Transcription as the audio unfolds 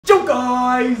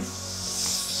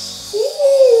guys!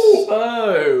 Ooh.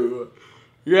 So,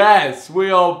 yes,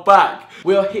 we are back.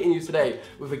 We are hitting you today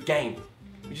with a game.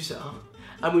 We just said, huh?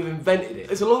 And we've invented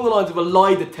it. It's along the lines of a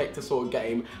lie detector sort of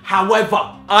game.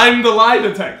 However, I'm the lie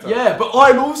detector. Yeah, but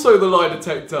I'm also the lie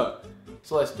detector.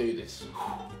 So let's do this.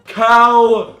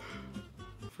 Cow.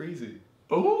 Freezy.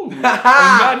 Ooh.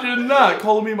 Imagine that.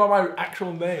 Calling me by my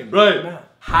actual name. Right. Man.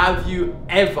 Have you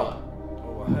ever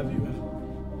Oh, have you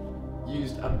ever?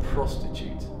 used a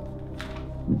prostitute?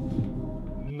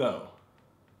 No.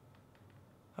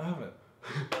 I haven't.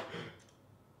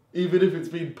 Even if it's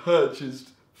been purchased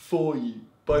for you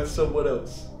by someone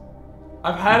else?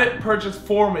 I've had it purchased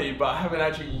for me, but I haven't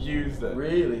actually used it.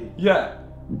 Really? Yeah.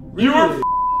 Really? You were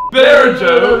there,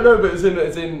 Joe. No, but it's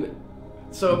in.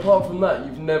 So apart from that,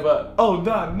 you've never. Oh,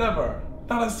 no, never.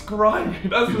 That is grimy.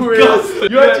 That's Really?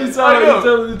 disgusting. You actually sound like you're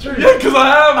telling the truth. Yeah, because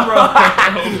I am,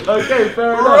 bro. Okay,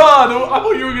 fair enough. Bro, I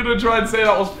thought you were going to try and say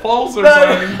that was false or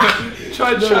something.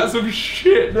 Try and chat some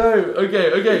shit. No,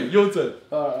 okay, your turn.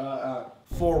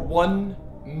 For £1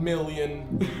 million,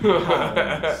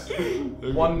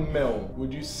 1 mil,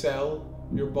 would you sell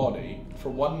your body for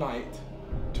one night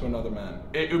to another man?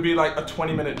 It would be like a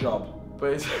 20-minute job.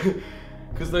 But it's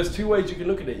because there's two ways you can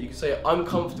look at it. You can say I'm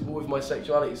comfortable with my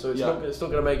sexuality, so it's not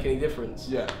going to make any difference.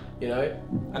 Yeah. You know.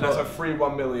 And that's a free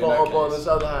 1 million. But on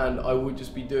the other hand, I would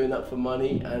just be doing that for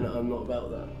money, and I'm not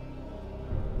about that.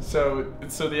 So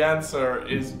the answer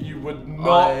is you would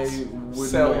not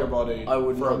sell your body. I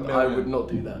would for not. $1 million. I would not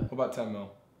do that. What about 10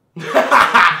 mil?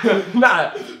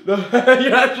 Nah, no, you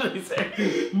actually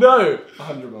say no.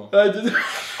 100 mil. I just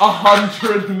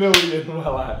 100 million,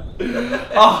 well,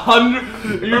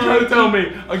 100. You're trying to tell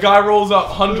me a guy rolls up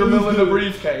 100 mil in a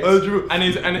briefcase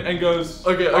and goes,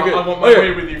 okay, I want my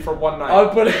way with you for one night. I'll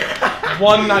put it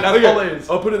one night. That's all it is.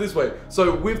 I'll put it this way.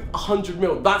 So with 100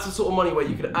 mil, that's the sort of money where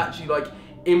you could actually like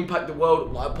impact the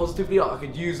world like positively. Like, I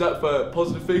could use that for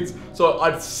positive things. So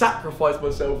I'd sacrifice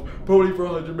myself probably for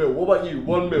 100 mil. What about you?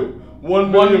 1 mil.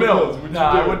 1 million pounds. Would you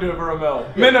Nah, do I it? would do it for a mil.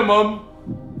 Minimum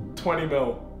 20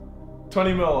 mil.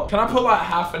 20 mil. Can I put like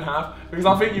half and half? Because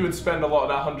I think you would spend a lot of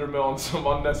that 100 mil on some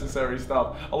unnecessary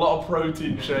stuff. A lot of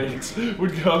protein shakes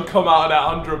would come out of that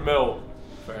 100 mil.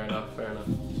 Fair enough.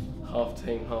 Half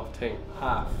ting.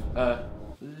 Half.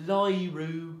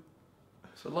 Lyru.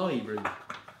 It's a Lyru.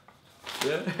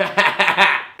 Yeah.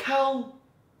 Cal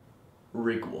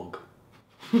Rigwog.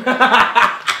 No!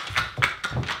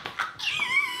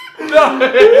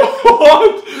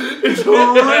 What? It's a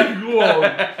ringworm.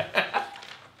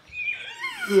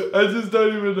 I just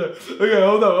don't even know. Okay,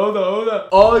 hold on.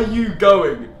 Are you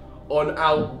going on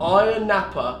our Iron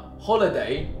Napa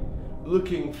holiday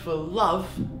looking for love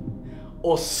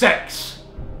or sex?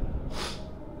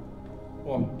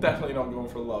 Well, I'm definitely not going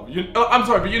for love. I'm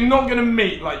sorry, but you're not going to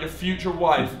meet like your future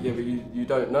wife. Yeah, but you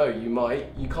don't know. You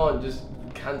might. You can't just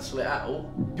cancel it out.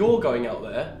 You're going out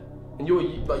there, and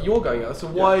you're going out. So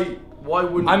why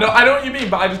wouldn't? I know what you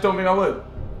mean, but I just don't think I would.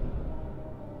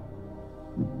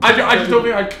 I just don't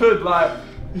think I could. Like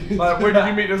where did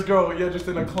you meet this girl? Yeah, just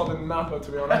in a club in Napa,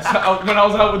 to be honest. When I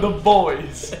was out with the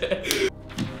boys.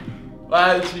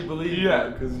 I actually believe yeah,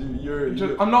 because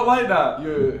I'm not like that.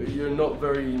 You're not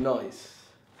very nice.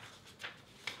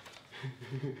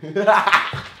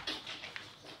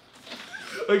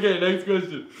 Okay, next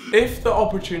question. If the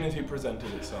opportunity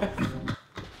presented itself,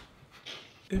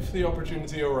 if the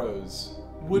opportunity arose,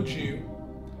 would you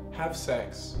have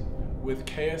sex with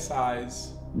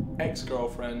KSI's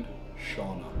ex-girlfriend,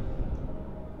 Shauna?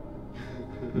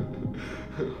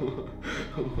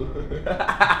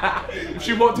 If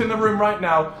she walked in the room right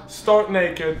now, stark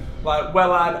naked, like,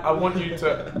 well, lad, I want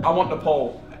the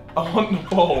pole.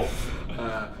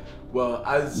 Well,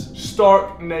 as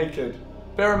stark naked.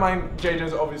 Bear in mind,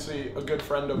 JJ's obviously a good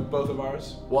friend of both of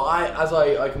ours. Well,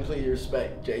 I completely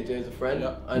respect JJ as a friend.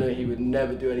 Yeah. I know he would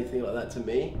never do anything like that to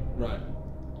me. Right.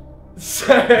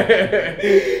 So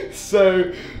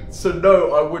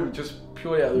no, I wouldn't, just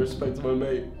purely out of respect to my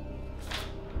mate.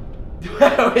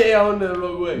 Yeah, I went the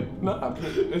wrong way. No,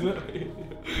 is it?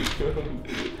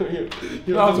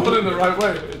 No, I was putting it the right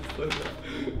way.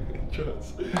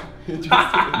 It just is.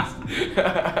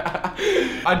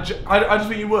 I just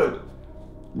think you would.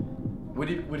 Would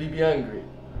he be angry?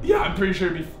 Yeah, I'm pretty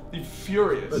sure he'd be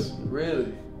furious. But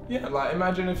really? Yeah, like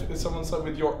imagine if someone slept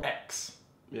with your ex.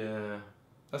 Yeah.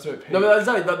 That's what it paid. No,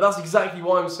 but that's exactly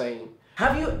what I'm saying.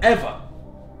 Have you ever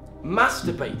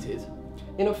masturbated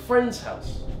in a friend's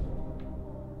house?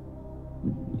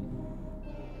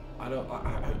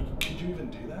 Could you even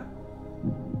do that?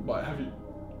 What, have you?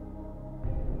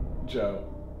 Joe.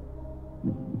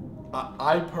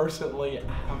 I personally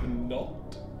have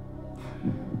not.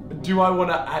 Do I want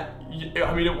to add...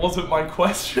 I mean, it wasn't my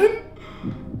question.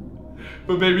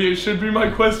 But maybe it should be my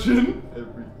question.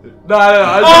 Everything. No,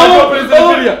 I can't put this in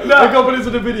the video. No. I can't put this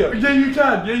in the video. Yeah, you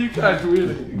can. Yeah, you can.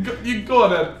 Really. You go on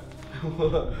then.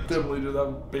 Definitely just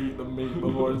haven't beat the meat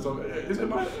before or something. Is it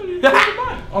mine? Is it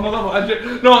mine? On a level.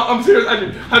 Actually, no, I'm serious.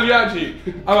 Actually, have you actually?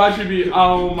 I'm actually being.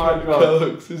 Oh my god.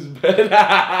 Looks is better.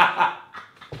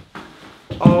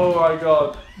 Oh my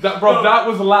god. That bro, that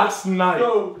was last night.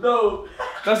 No.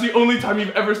 That's the only time you've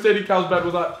ever stayed in Cal's bed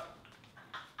was like.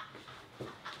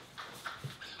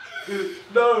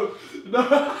 No.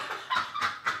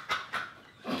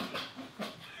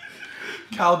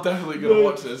 Cal definitely gonna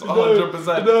watch this,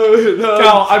 100%. No.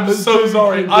 Cal, I'm so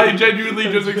sorry. I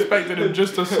genuinely just expected him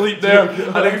just to sleep there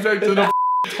and expected to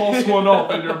toss one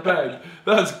off in your bed.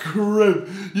 That's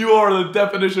grim. You are the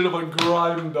definition of a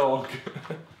grime dog.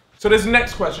 So this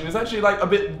next question is actually like a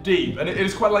bit deep, and it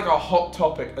is quite like a hot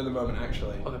topic at the moment,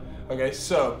 actually. Okay,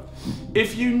 so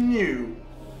if you knew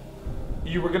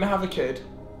you were gonna have a kid,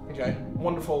 okay,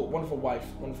 wonderful wife,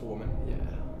 wonderful woman. Yeah.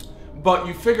 But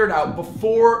you figured out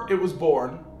before it was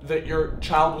born that your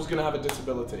child was gonna have a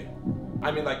disability. I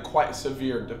mean, like quite a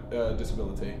severe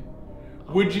disability.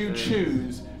 Would you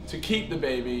choose to keep the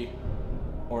baby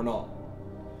or not?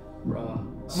 Bruh.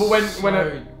 Well, when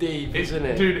so deep, isn't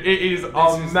it? Dude, it is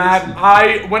mad.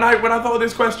 When I thought of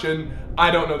this question, I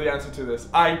don't know the answer to this.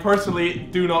 I personally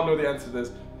do not know the answer to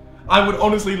this. I would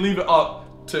honestly leave it up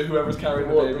to whoever's carrying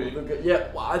the baby.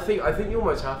 Yeah, well, I think you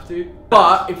almost have to.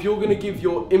 But if you're gonna give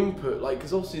your input, like,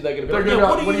 because obviously they're gonna be like, yeah,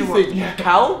 what do you think, yeah.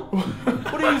 Cal?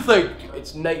 What do you think?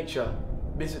 It's nature.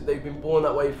 They've been born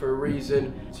that way for a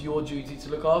reason. It's your duty to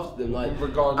look after them, like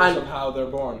regardless of how they're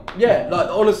born. Yeah, like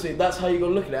honestly, that's how you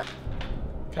gotta look at it.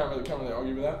 Can't really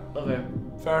argue with that. Okay.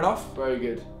 Fair enough. Very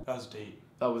good. That's deep.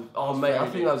 That was mate, I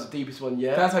think that was the deepest one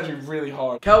yet. That's actually really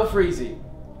hard. Cal Freezy,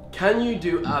 can you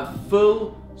do a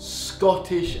full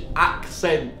Scottish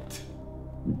accent?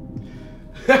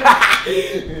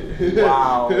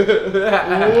 Wow.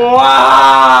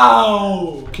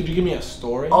 Wow! Could you give me a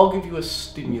story? I'll give you a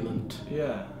stimulant.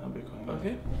 Yeah, that'd be cool.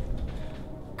 Okay.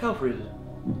 Cal Freezy,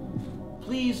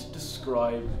 please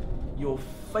describe your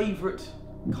favourite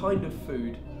kind of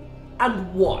food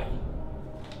and why.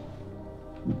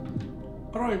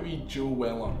 Alright, wee Joe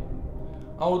Weller.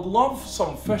 I would love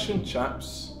some fish and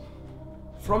chips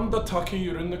from the tucky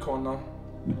you're in the corner.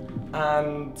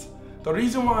 And the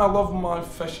reason why I love my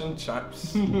fish and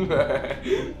chips. No,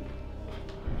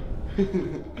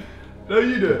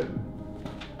 you do it.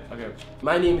 Okay.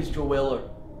 My name is Joe Weller,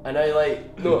 and I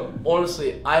like. No,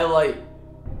 honestly, I like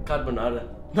carbonara.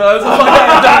 No, that's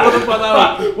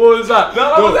not what was that?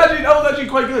 No, that was actually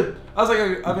quite good. I was like,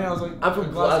 I'm from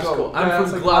Glasgow. I'm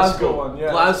from Glasgow. One,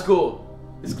 yeah. Glasgow.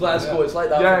 It's Glasgow. Yeah. It's like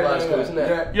that from Glasgow, isn't it?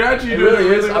 Yeah, you're actually doing it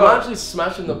really well. I'm actually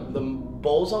smashing the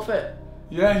balls off it.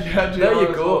 Yeah. There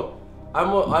you go.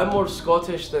 Well. I'm more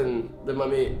Scottish than my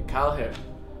mate Cal here.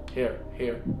 Here.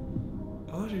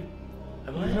 Oh, you've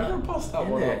never bust that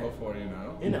one out before, you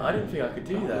know. I didn't think I could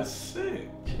do that. That's sick.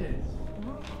 Cheers.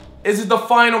 Is it the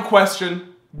final question?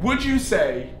 Would you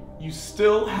say you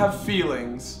still have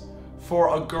feelings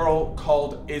for a girl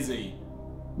called Izzy?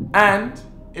 And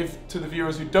if to the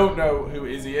viewers who don't know who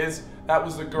Izzy is, that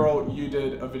was the girl you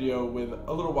did a video with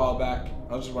a little while back.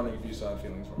 I was just wondering if you still have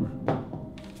feelings for her.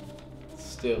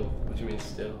 Still? What do you mean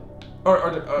still? Or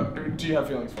do you have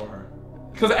feelings for her?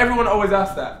 Because everyone always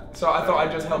asks that, so I thought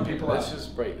I'd just help people out. Let's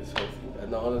just break this whole thing.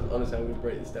 No, honestly, I'm going to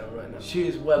break this down right now. She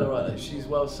is well alright, like, she's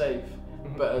well safe,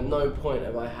 but at no point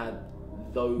have I had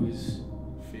those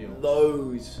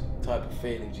type of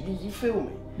feelings. You feel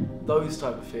me? Those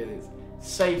type of feelings.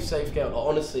 Safe girl. Like,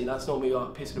 honestly, that's not me like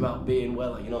pissing about being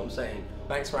well, like, you know what I'm saying?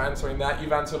 Thanks for answering that.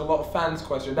 You've answered a lot of fans'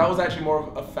 questions. That was actually more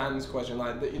of a fans' question.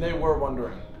 Like, they were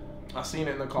wondering. I've seen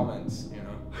it in the comments, you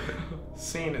know.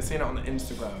 seen it on the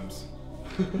Instagrams.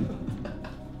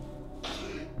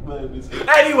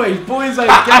 Anyways, boys and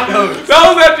girls.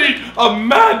 That was actually a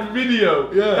mad video.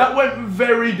 Yeah. That went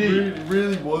very deep.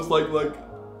 Really was like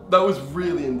that was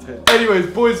really intense. Anyways,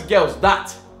 boys and girls,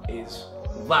 that is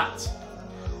that.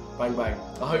 Bang bang.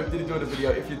 I hope you did enjoy the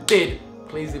video. If you did,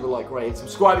 please leave a like, rate, and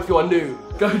subscribe if you are new.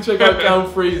 Go check out Cal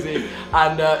Freezy.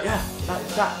 And yeah, that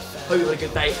is that. Hope you had a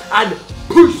good day. And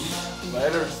peace.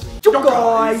 Later.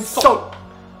 Guys. So,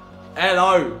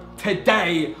 hello.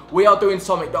 Today we are doing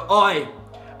something that I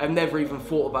have never even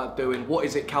thought about doing. What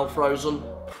is it, Cal Frozen?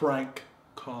 Prank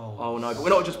call. Oh no, but we're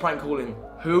not just prank calling.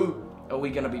 Who are we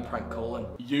going to be prank calling?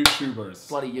 YouTubers.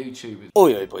 Bloody YouTubers. Oh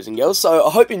yeah, boys and girls. So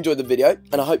I hope you enjoyed the video,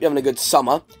 and I hope you're having a good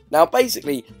summer. Now,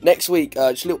 basically, next week,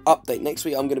 just a little update. Next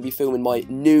week, I'm going to be filming my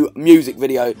new music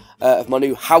video of my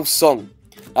new house song.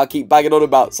 I keep bagging on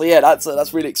about. So yeah,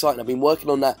 that's really exciting. I've been working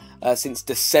on that since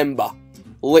December.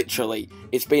 Literally,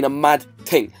 it's been a mad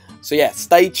thing. So yeah,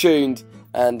 stay tuned,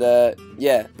 and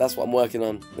yeah, that's what I'm working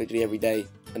on literally every day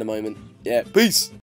at the moment. Yeah, peace.